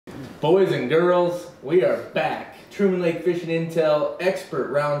Boys and girls, we are back. Truman Lake Fishing Intel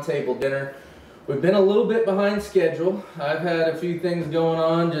Expert Roundtable Dinner. We've been a little bit behind schedule. I've had a few things going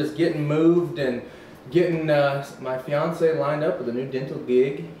on, just getting moved and getting my fiance lined up with a new dental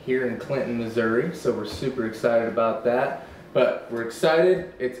gig here in Clinton, Missouri. So we're super excited about that. But we're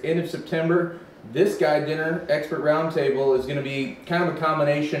excited. It's end of September. This guide dinner, Expert Roundtable, is going to be kind of a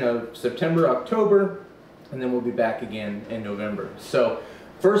combination of September, October, and then we'll be back again in November. So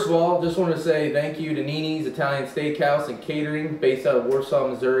first of all, just want to say thank you to Nini's Italian Steakhouse and Catering, based out of Warsaw,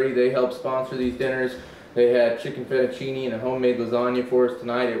 Missouri. They helped sponsor these dinners. They had chicken fettuccine and a homemade lasagna for us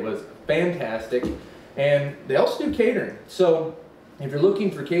tonight. It was fantastic. And they also do catering. So if you're looking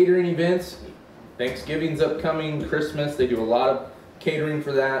for catering events, Thanksgiving's upcoming, Christmas, they do a lot of catering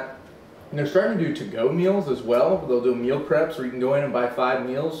for that. And they're starting to do to-go meals as well. They'll do meal preps where you can go in and buy 5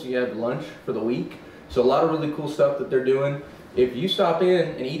 meals so you have lunch for the week. So a lot of really cool stuff that they're doing. If you stop in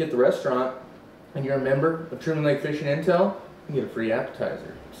and eat at the restaurant and you're a member of Truman Lake Fishing Intel, you get a free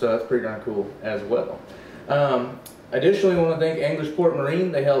appetizer. So that's pretty darn cool as well. Additionally, I want to thank Englishport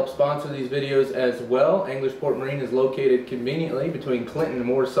Marine. They help sponsor these videos as well. Englishport Marine is located conveniently between Clinton and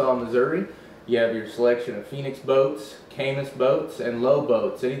Warsaw, Missouri. You have your selection of Phoenix boats, Camus boats, and low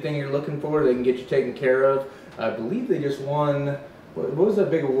boats. Anything you're looking for, they can get you taken care of. I believe they just won, what was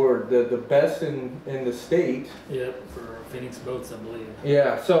that big award? The best in the state. Yep, for Phoenix boats, I believe.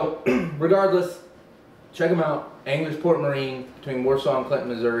 Yeah, so regardless, check them out. Englishport Marine between Warsaw and Clinton,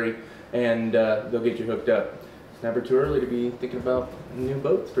 Missouri, and they'll get you hooked up. It's never too early to be thinking about new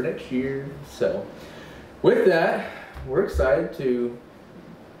boats for next year. So with that, we're excited to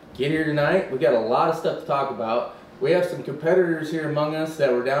get here tonight. We got a lot of stuff to talk about. We have some competitors here among us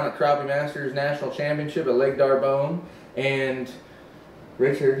that were down at Crappie Masters National Championship at Lake D'Arbonne, and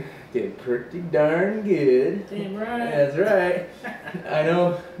Richard did pretty darn good. Damn right. That's right. I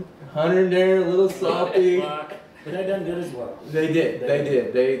know Hunter and Darin a little sloppy. But they done good as well. They did.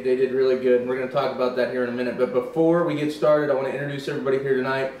 They did really good. And we're going to talk about that here in a minute. But before we get started, I want to introduce everybody here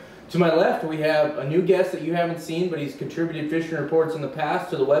tonight. To my left, we have a new guest that you haven't seen, but he's contributed fishing reports in the past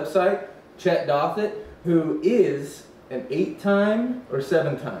to the website, Chet Douthit, who is an 8-time or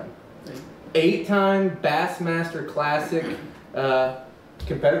 7-time? 8-time Bassmaster Classic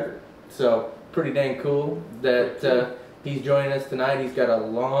competitor. So pretty dang cool that he's joining us tonight. He's got a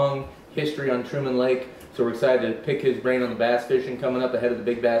long history on Truman Lake. So we're excited to pick his brain on the bass fishing coming up ahead of the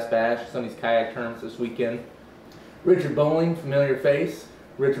Big Bass Bash, some of these kayak tournaments this weekend. Richard Bowling, familiar face.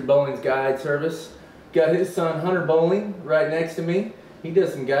 Richard Bowling's guide service. Got his son Hunter Bowling right next to me. He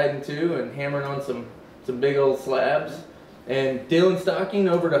does some guiding too and hammering on some big old slabs. And Dillon Stocking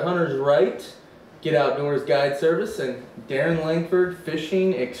over to Hunter's right, Get Outdoors guide service, and Darin Lankford,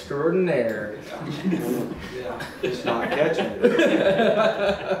 fishing extraordinaire. Yeah, just not catching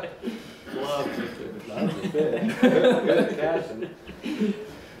it. Love to fish. Good catching.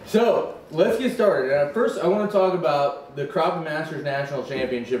 So let's get started. First, I want to talk about the Crappie Masters National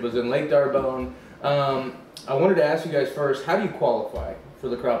Championship. It was in Lake D'Arbonne. I wanted to ask you guys first, how do you qualify for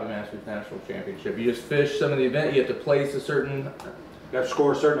the Crappie Masters National Championship? You just fish some of the event. You have to place a certain. You have to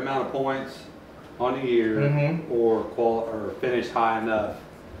score a certain amount of points on a year, or finish high enough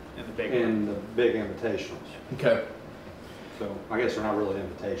in the big invitationals. Okay. So I guess they're not really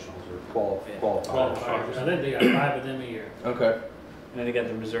invitationals, they're qualifiers. I think they got 5 of them a year. Okay. And then they got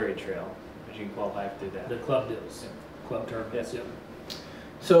the Missouri Trail, which you can qualify to do that. The club deals. Yeah. Club tournaments. Yes. Yep.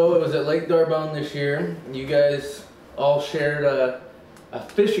 So it was at Lake D'Arbonne this year. You guys all shared a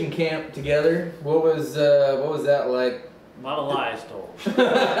fishing camp together. What was that like? A lot of lies told.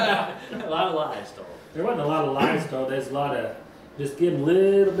 A lot of lies told. There wasn't a lot of lies told. There's a lot of, just give them a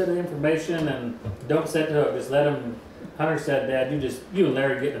little bit of information and don't set the hook. Just let them. Hunter said, Dad, you and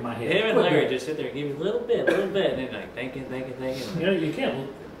Larry get in my head. Him and Larry just sit there and give you a little bit, and then like thinking. You know, you can't,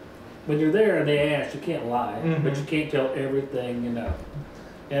 when you're there and they ask, you can't lie, but you can't tell everything you know.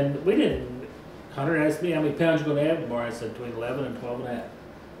 And we didn't, Hunter asked me how many pounds you're going to have tomorrow. I said between 11 and 12 and a half.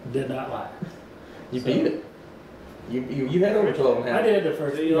 Did not lie. You beat it. You had over 12 and a half. I did the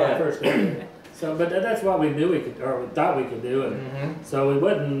first day. So, but that's what we knew we could, or we thought we could do. And so we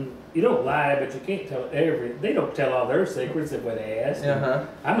wouldn't, you don't lie, but you can't tell they don't tell all their secrets if they ask.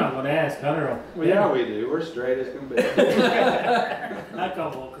 I'm not going to ask Hunter. Well, yeah, we do. We're straight as can be. I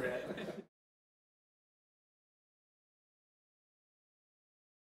call bull crap.